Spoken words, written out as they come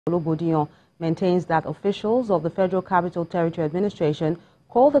Olobodiyan maintains that officials of the Federal Capital Territory Administration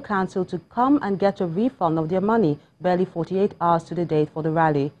called the council to come and get a refund of their money barely 48 hours to the date for the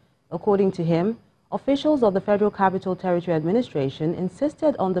rally. According to him, officials of the Federal Capital Territory Administration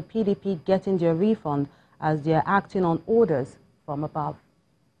insisted on the PDP getting their refund as they are acting on orders from above.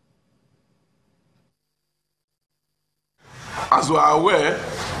 As we are aware,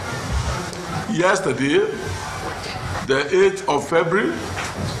 yesterday, the 8th of February,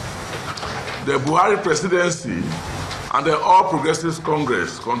 the Buhari presidency and the All Progressives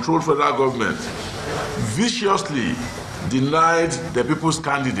Congress controlled federal government viciously denied the people's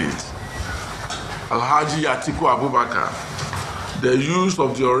candidate, Alhaji Atiku Abubakar, the use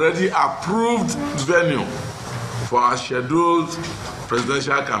of the already approved venue for our scheduled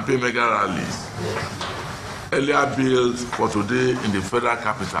presidential campaign mega rallies, earlier billed for today in the federal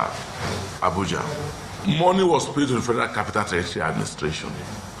capital, Abuja. Money was paid to the Federal Capital Territory Administration.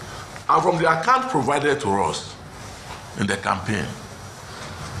 And from the account provided to us in the campaign,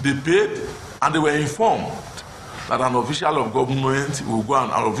 they paid and they were informed that an official of government will go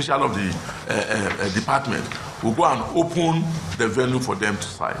and an official of the department will go and open the venue for them to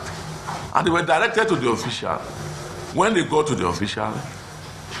cite. And they were directed to the official. When they got to the official,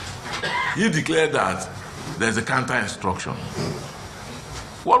 he declared that there's a counter instruction.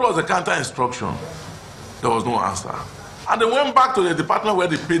 What was the counter instruction? There was no answer. And they went back to the department where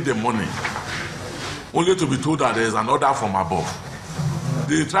they paid the money, only to be told that there is an order from above.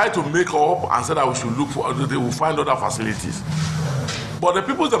 They tried to make up and said that we should look for, they will find other facilities. But the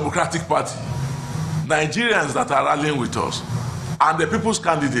People's Democratic Party, Nigerians that are rallying with us, and the people's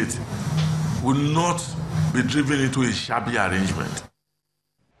candidate will not be driven into a shabby arrangement.